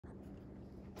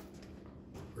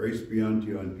Grace be unto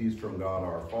you and peace from God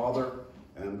our Father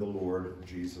and the Lord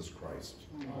Jesus Christ.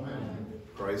 Amen.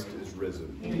 Christ is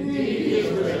risen. Indeed he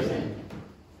is risen.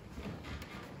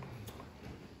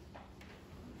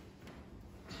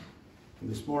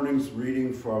 This morning's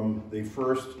reading from the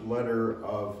first letter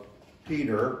of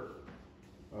Peter,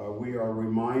 we are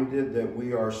reminded that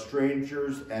we are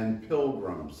strangers and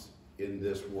pilgrims in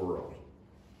this world.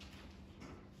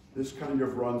 This kind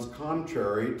of runs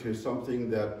contrary to something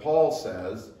that Paul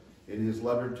says in his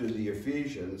letter to the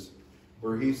Ephesians,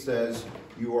 where he says,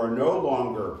 you are no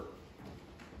longer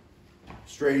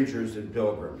strangers and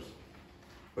pilgrims,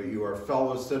 but you are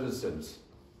fellow citizens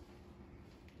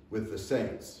with the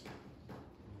saints.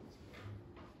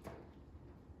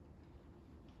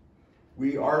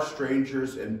 We are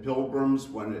strangers and pilgrims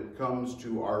when it comes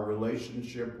to our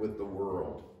relationship with the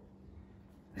world,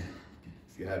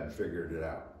 if you hadn't figured it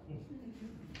out.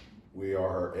 We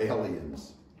are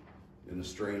aliens in a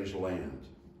strange land,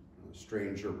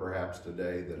 stranger perhaps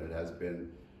today than it has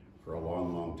been for a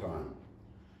long, long time.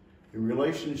 In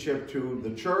relationship to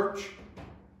the church,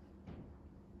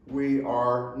 we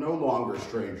are no longer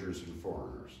strangers and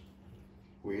foreigners.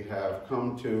 We have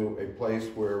come to a place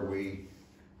where we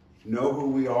know who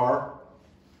we are,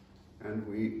 and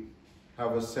we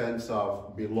have a sense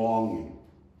of belonging,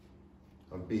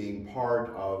 of being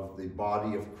part of the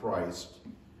body of Christ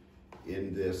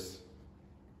in this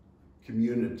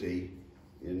community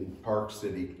in Park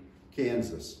City,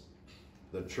 Kansas,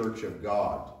 the Church of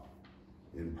God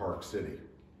in Park City.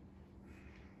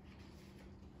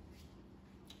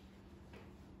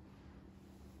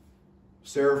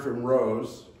 Seraphim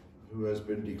Rose, who has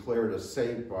been declared a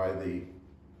saint by the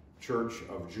Church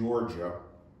of Georgia,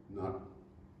 not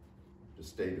the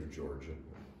state of Georgia,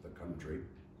 the country.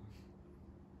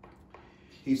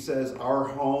 He says, our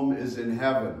home is in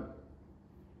heaven.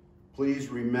 Please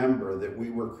remember that we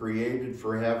were created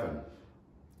for heaven.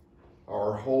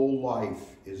 Our whole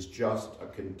life is just a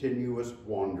continuous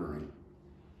wandering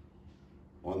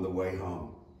on the way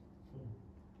home.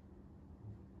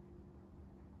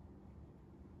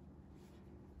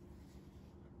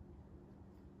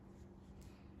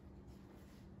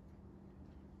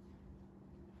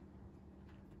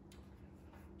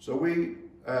 So we,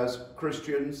 as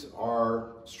Christians, are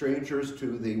strangers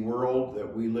to the world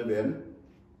that we live in,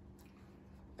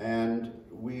 and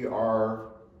we are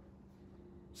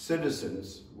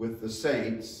citizens with the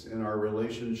saints in our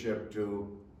relationship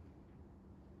to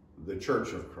the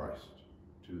Church of Christ,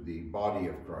 to the body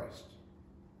of Christ.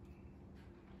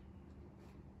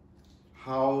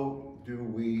 How do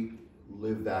we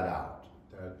live that out?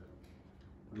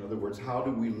 In other words, how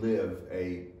do we live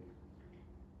a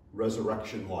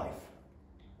resurrection life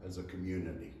as a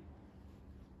community?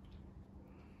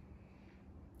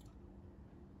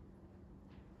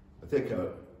 I think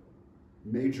a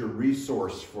major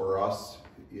resource for us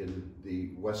in the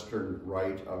western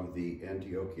rite of the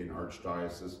Antiochian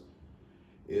Archdiocese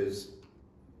is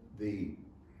the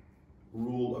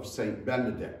rule of Saint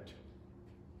Benedict.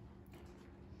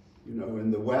 You know, in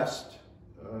the West,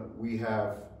 we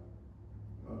have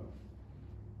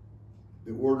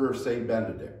the Order of Saint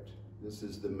Benedict. This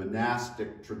is the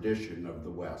monastic tradition of the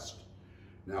West.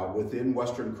 Now, within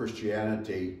Western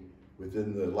Christianity,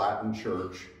 within the Latin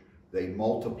Church, they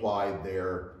multiplied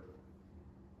their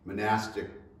monastic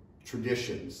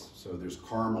traditions. So there's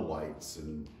Carmelites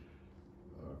and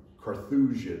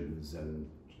Carthusians and,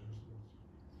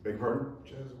 beg pardon?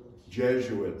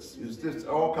 Jesuits. Is this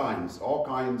all kinds of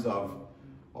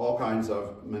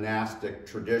monastic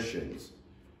traditions.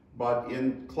 But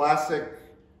in classic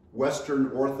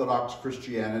Western Orthodox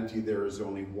Christianity, there is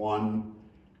only one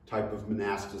type of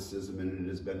monasticism, and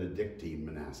it is Benedictine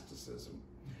monasticism.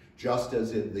 Just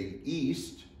as in the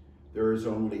East, there is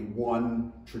only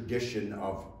one tradition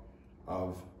of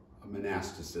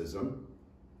monasticism.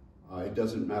 It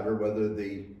doesn't matter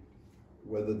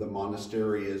whether the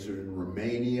monastery is in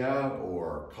Romania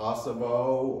or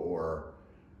Kosovo or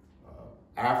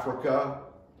Africa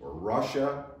or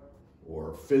Russia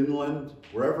or Finland,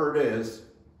 wherever it is,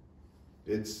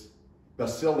 it's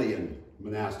Basilian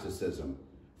monasticism,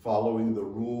 following the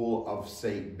rule of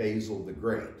Saint Basil the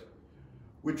Great,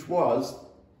 which was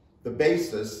the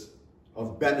basis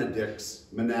of Benedict's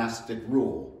monastic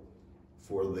rule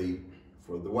for the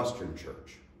Western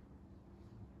Church.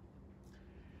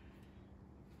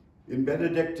 In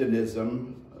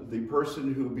Benedictinism, the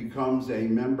person who becomes a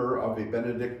member of a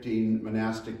Benedictine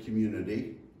monastic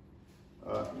community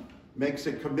makes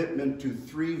a commitment to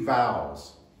 3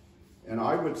 vows. And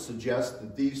I would suggest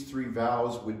that these 3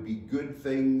 vows would be good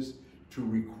things to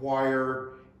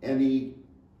require any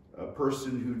a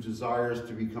person who desires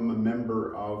to become a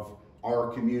member of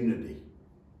our community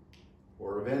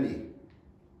or of any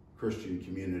Christian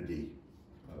community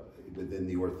within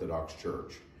the Orthodox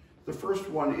Church. The first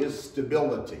one is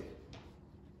stability.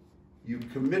 You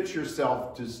commit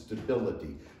yourself to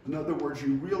stability. In other words,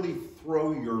 you really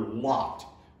throw your lot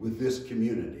with this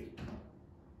community.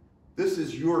 This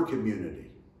is your community.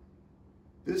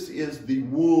 This is the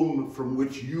womb from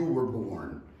which you were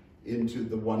born into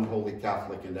the one holy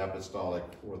Catholic and Apostolic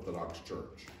Orthodox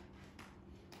Church.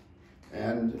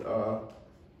 And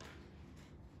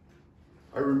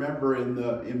I remember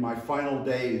in my final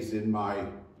days in my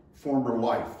former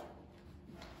life,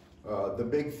 the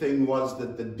big thing was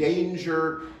that the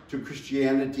danger to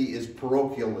Christianity is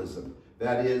parochialism.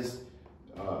 That is,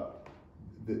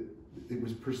 it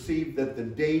was perceived that the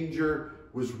danger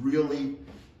was really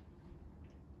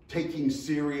taking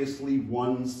seriously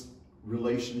one's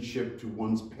relationship to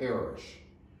one's parish.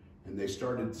 And they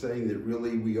started saying that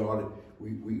really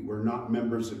we're not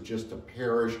members of just a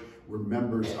parish, we're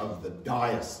members of the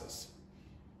diocese,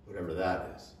 whatever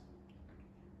that is.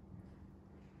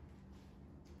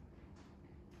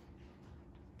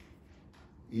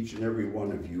 Each and every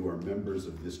one of you are members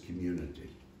of this community.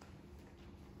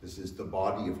 This is the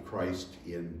body of Christ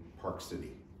in Park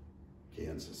City,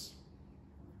 Kansas.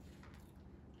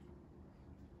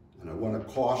 And I want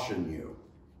to caution you.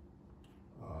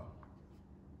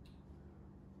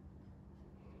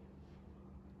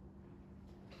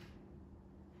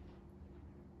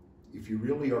 If you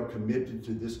really are committed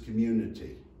to this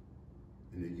community,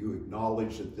 and that you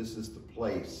acknowledge that this is the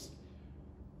place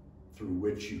through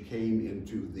which you came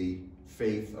into the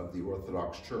faith of the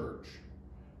Orthodox Church,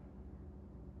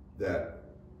 that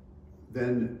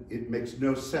then it makes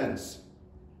no sense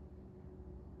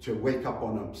to wake up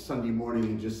on a Sunday morning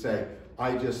and just say,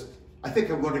 I think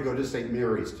I'm going to go to St.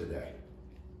 Mary's today.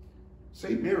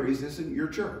 St. Mary's isn't your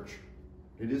church.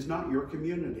 It is not your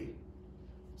community.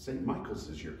 St. Michael's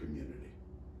is your community.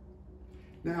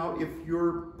 Now, if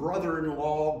your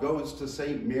brother-in-law goes to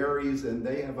St. Mary's and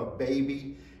they have a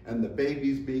baby and the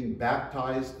baby's being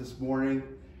baptized this morning,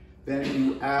 then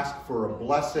you ask for a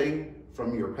blessing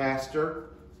from your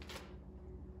pastor.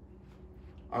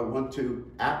 I want to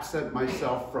absent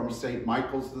myself from St.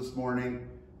 Michael's this morning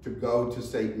to go to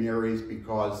St. Mary's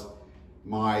because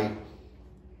my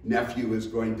nephew is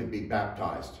going to be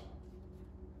baptized.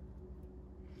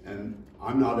 And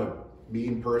I'm not a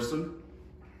mean person,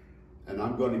 and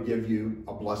I'm going to give you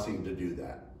a blessing to do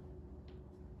that.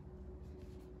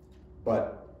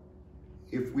 But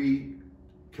if we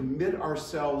commit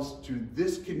ourselves to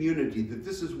this community, that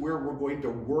this is where we're going to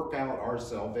work out our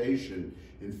salvation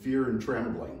in fear and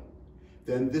trembling,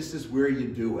 then this is where you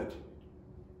do it.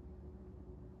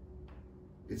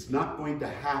 It's not going to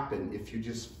happen if you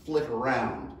just flit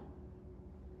around.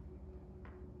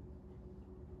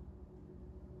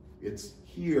 It's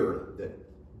here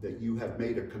that you have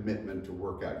made a commitment to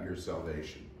work out your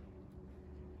salvation.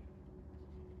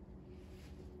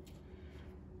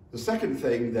 The second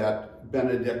thing that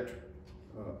Benedict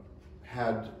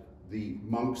had the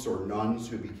monks or nuns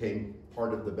who became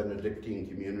part of the Benedictine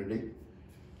community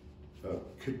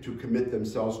to commit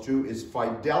themselves to is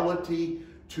fidelity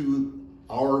to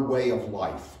our way of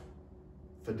life.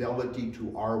 Fidelity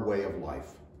to our way of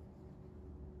life.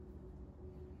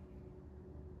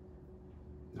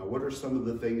 Now, what are some of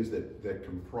the things that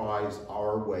comprise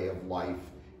our way of life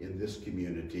in this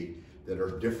community that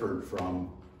are different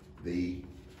from the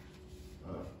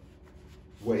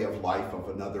way of life of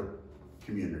another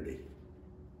community?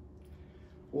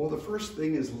 Well, the first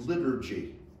thing is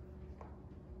liturgy.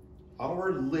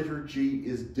 Our liturgy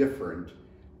is different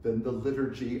than the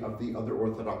liturgy of the other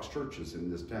Orthodox churches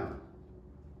in this town.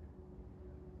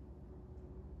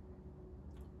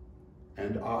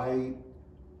 And I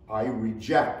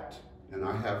reject, and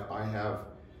I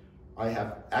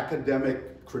have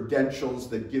academic credentials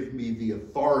that give me the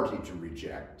authority to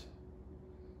reject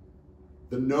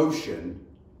the notion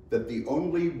that the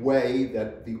only way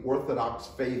that the Orthodox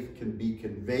faith can be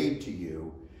conveyed to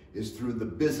you is through the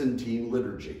Byzantine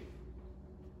liturgy.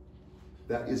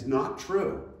 That is not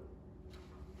true.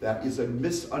 That is a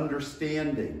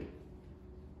misunderstanding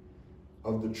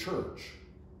of the church.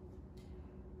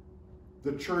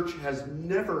 The church has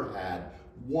never had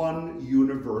one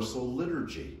universal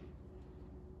liturgy.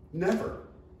 Never.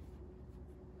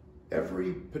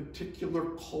 Every particular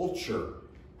culture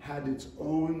had its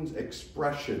own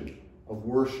expression of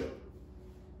worship.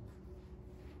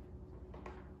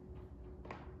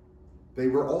 They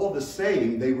were all the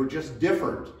same, they were just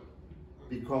different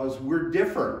because we're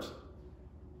different.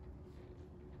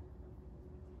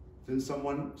 than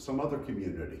some other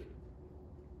community.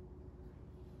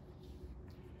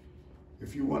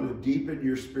 If you want to deepen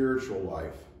your spiritual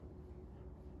life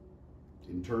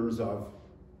in terms of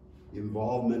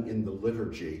involvement in the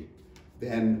liturgy,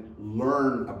 then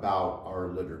learn about our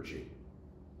liturgy.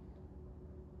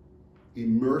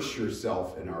 Immerse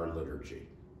yourself in our liturgy.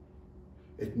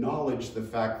 Acknowledge the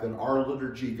fact that our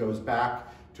liturgy goes back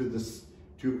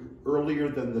to earlier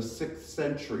than the 6th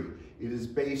century. It is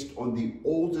based on the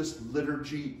oldest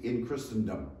liturgy in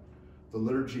Christendom, the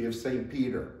liturgy of St.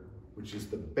 Peter, which is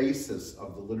the basis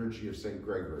of the liturgy of St.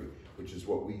 Gregory, which is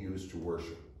what we use to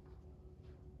worship.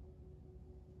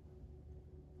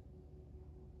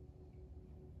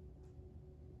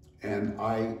 And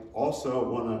I also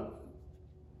want to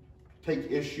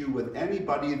take issue with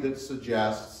anybody that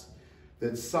suggests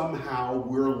that somehow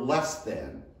we're less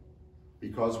than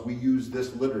because we use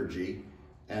this liturgy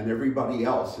and everybody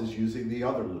else is using the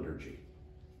other liturgy.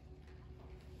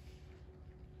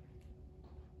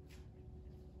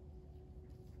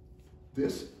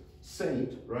 This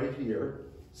saint right here,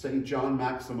 St. John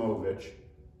Maximovich,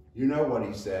 you know what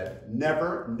he said: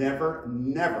 never, never,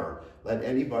 never let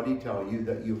anybody tell you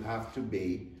that you have to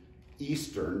be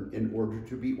Eastern in order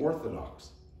to be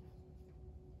Orthodox.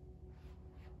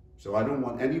 So I don't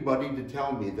want anybody to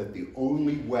tell me that the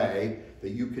only way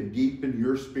that you can deepen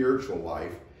your spiritual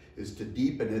life is to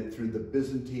deepen it through the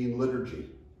Byzantine liturgy.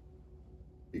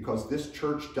 Because this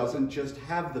church doesn't just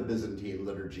have the Byzantine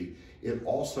liturgy, it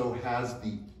also has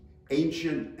the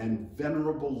ancient and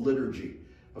venerable liturgy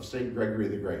of St. Gregory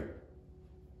the Great.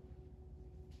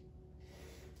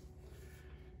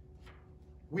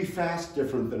 We fast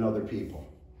different than other people.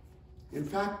 In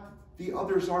fact, the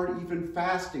others aren't even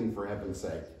fasting, for heaven's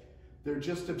sake. They're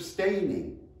just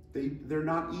abstaining. They're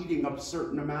not eating a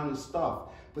certain amount of stuff,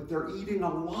 but they're eating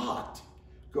a lot.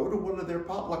 Go to one of their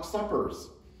potluck suppers.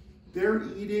 They're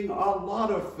eating a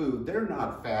lot of food. They're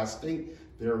not fasting,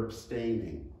 they're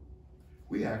abstaining.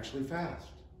 We actually fast.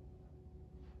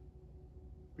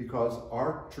 Because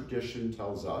our tradition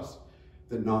tells us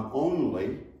that not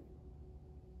only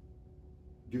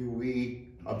do we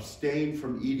abstain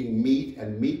from eating meat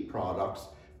and meat products,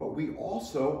 but we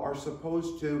also are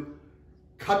supposed to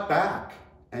cut back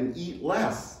and eat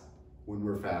less when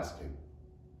we're fasting.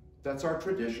 That's our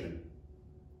tradition.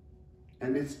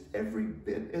 And it's every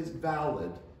bit as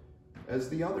valid as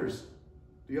the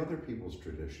other people's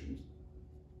traditions.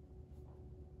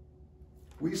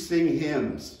 We sing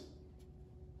hymns.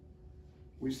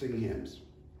 We sing hymns.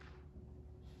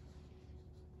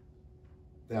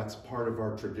 That's part of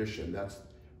our tradition. That's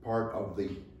part of the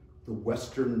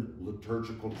Western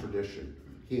liturgical tradition,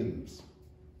 hymns.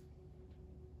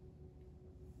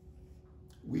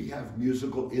 We have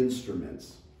musical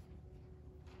instruments.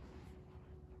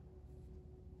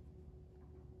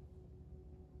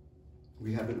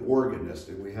 We have an organist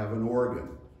and we have an organ.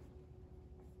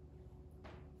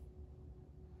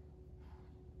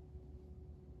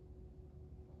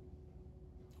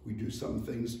 We do some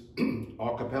things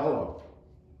a cappella.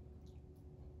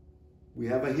 We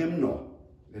have a hymnal.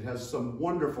 It has some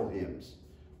wonderful hymns.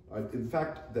 In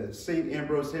fact, the St.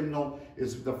 Ambrose hymnal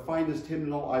is the finest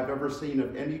hymnal I've ever seen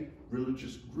of any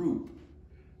religious group,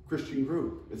 Christian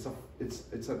group.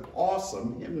 It's an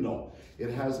awesome hymnal.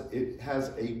 It has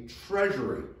a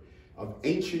treasury of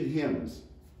ancient hymns,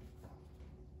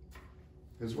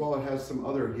 as well as it has some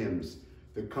other hymns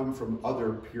that come from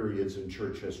other periods in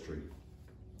church history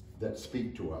that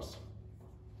speak to us.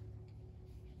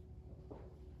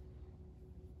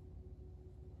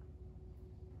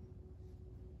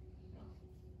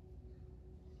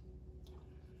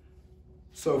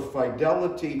 So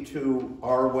fidelity to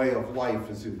our way of life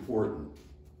is important.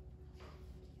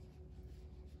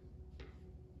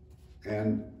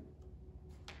 And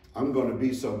I'm going to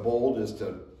be so bold as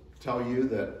to tell you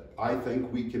that I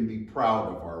think we can be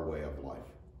proud of our way of life.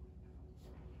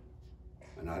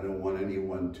 And I don't want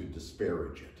anyone to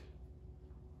disparage it.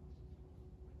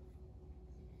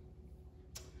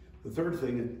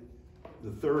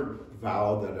 The third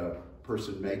vow that a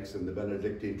person makes in the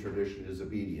Benedictine tradition is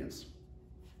obedience.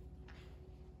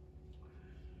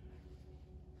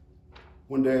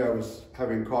 One day I was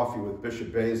having coffee with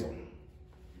Bishop Basil,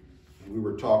 and we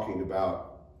were talking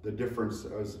about the difference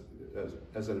as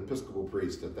an Episcopal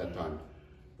priest at that time,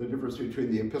 the difference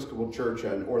between the Episcopal Church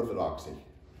and Orthodoxy.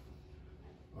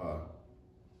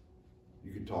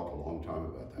 You could talk a long time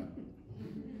about that.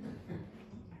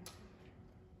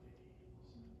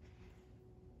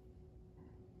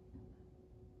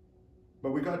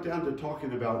 But we got down to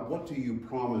talking about what do you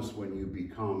promise when you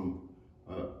become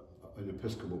an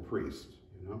Episcopal priest,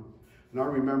 you know? And I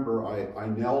remember I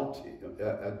knelt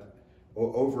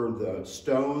over the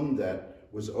stone that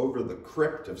was over the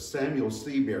crypt of Samuel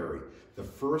Seabury, the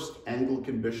first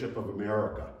Anglican bishop of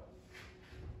America.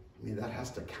 I mean, that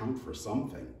has to count for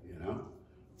something, you know?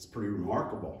 It's pretty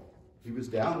remarkable. He was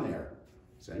down there,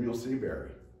 Samuel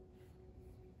Seabury.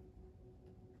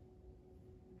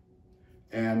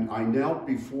 And I knelt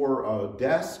before a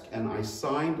desk and I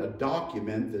signed a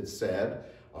document that said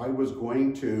I was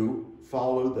going to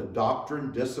follow the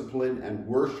doctrine, discipline, and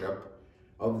worship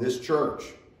of this church,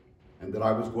 and that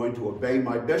I was going to obey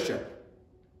my bishop.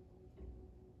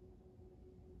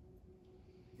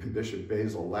 And Bishop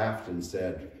Basil laughed and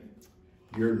said,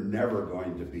 "You're never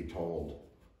going to be told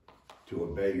to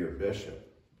obey your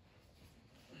bishop.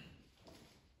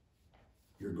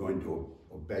 You're going to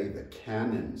obey the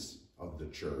canons of the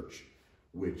church,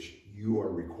 which you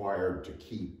are required to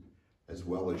keep as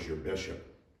well as your bishop.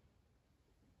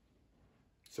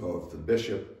 So if the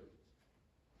bishop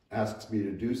asks me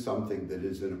to do something that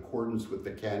is in accordance with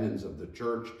the canons of the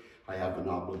church, I have an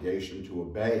obligation to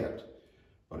obey it.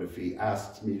 But if he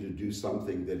asks me to do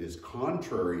something that is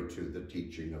contrary to the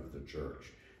teaching of the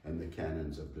church and the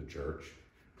canons of the church,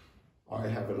 I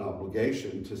have an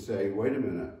obligation to say, wait a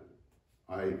minute,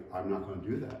 I'm not going to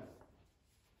do that."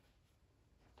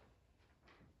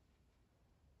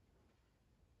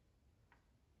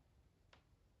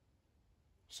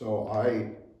 So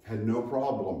I had no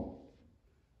problem.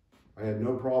 I had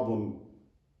no problem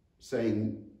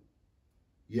saying,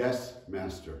 "Yes,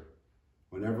 Master,"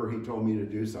 whenever he told me to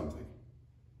do something,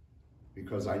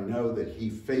 because I know that he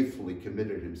faithfully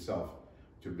committed himself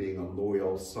to being a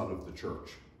loyal son of the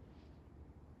church.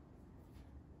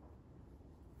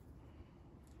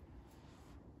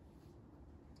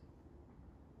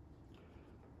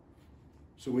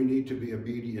 So we need to be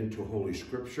obedient to Holy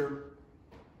Scripture.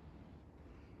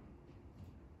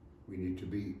 We need to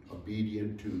be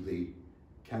obedient to the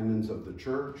canons of the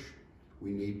church. We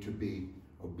need to be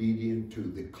obedient to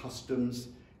the customs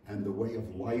and the way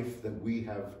of life that we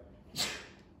have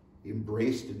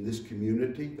embraced in this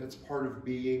community. That's part of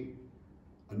being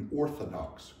an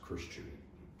Orthodox Christian.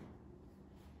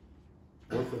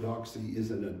 Orthodoxy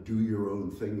isn't a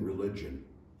do-your-own-thing religion.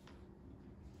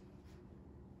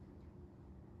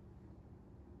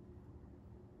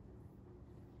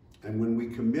 And when we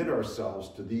commit ourselves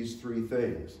to these three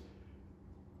things,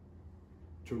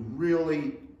 to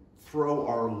really throw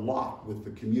our lot with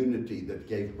the community that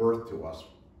gave birth to us,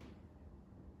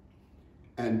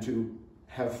 and to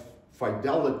have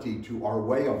fidelity to our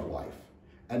way of life,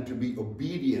 and to be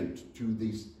obedient to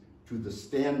the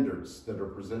standards that are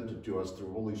presented to us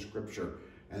through Holy Scripture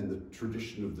and the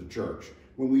tradition of the church.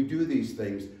 When we do these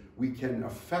things, we can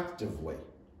effectively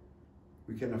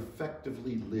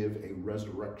live a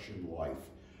resurrection life.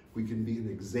 We can be an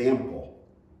example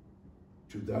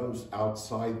to those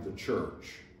outside the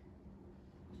church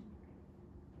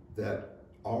that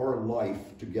our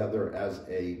life together as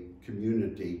a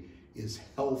community is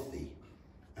healthy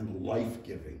and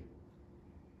life-giving.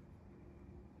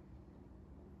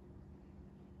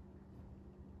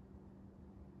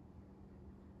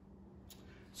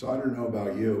 So I don't know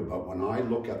about you, but when I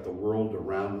look at the world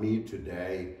around me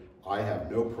today, I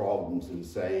have no problems in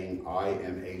saying I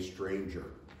am a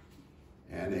stranger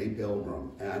and a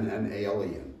pilgrim and an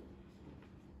alien,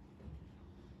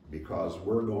 because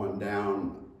we're going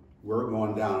down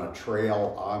a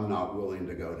trail I'm not willing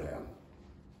to go down.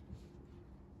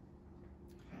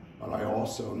 But I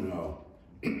also know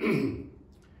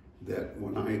that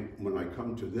when I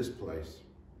come to this place,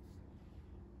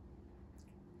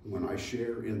 when I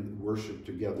share in worship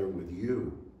together with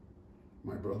you,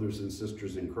 my brothers and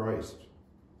sisters in Christ,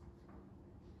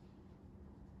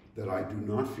 that I do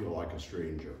not feel like a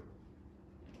stranger.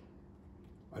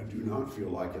 I do not feel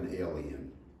like an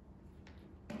alien.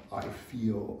 I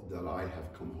feel that I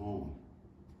have come home.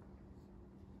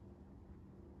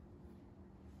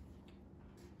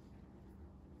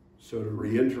 So to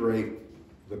reiterate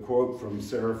the quote from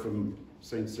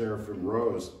Saint Seraphim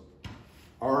Rose,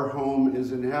 our home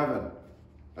is in heaven.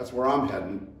 That's where I'm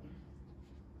heading.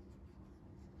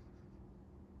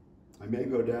 I may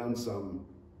go down some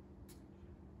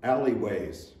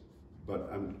alleyways, but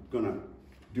I'm going to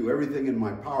do everything in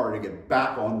my power to get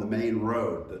back on the main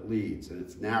road that leads, and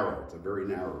it's narrow. It's a very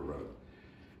narrow road.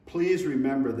 Please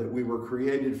remember that we were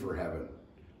created for heaven.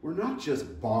 We're not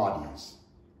just bodies,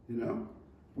 you know?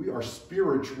 We are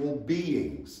spiritual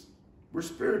beings. We're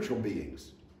spiritual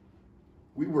beings.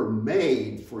 We were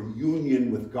made for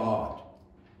union with God.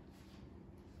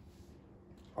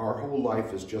 Our whole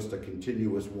life is just a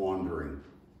continuous wandering.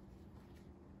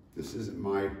 This isn't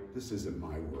my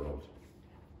world.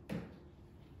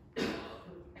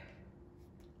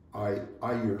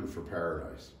 I yearn for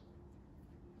paradise.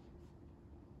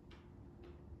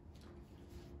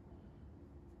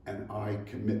 And I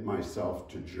commit myself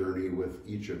to journey with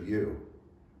each of you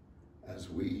as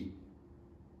we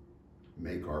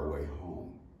make our way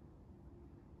home.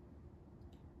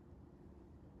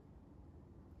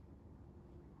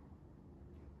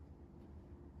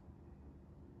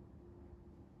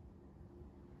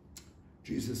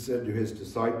 Jesus said to his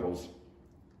disciples,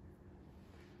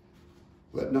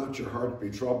 "Let not your heart be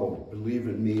troubled. Believe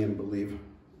in me and believe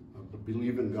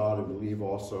in God and believe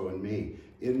also in me.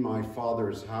 In my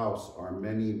Father's house are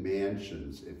many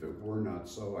mansions. If it were not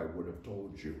so, I would have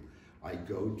told you. I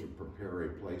go to prepare a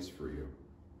place for you."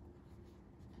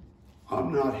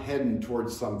 I'm not heading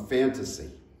towards some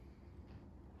fantasy.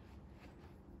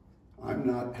 I'm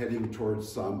not heading towards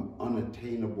some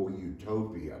unattainable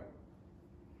utopia.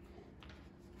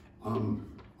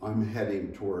 I'm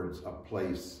heading towards a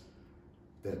place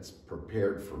that's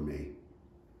prepared for me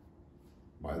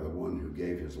by the one who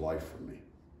gave his life for me.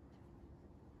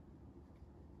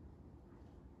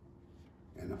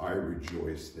 And I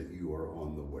rejoice that you are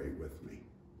on the way with me.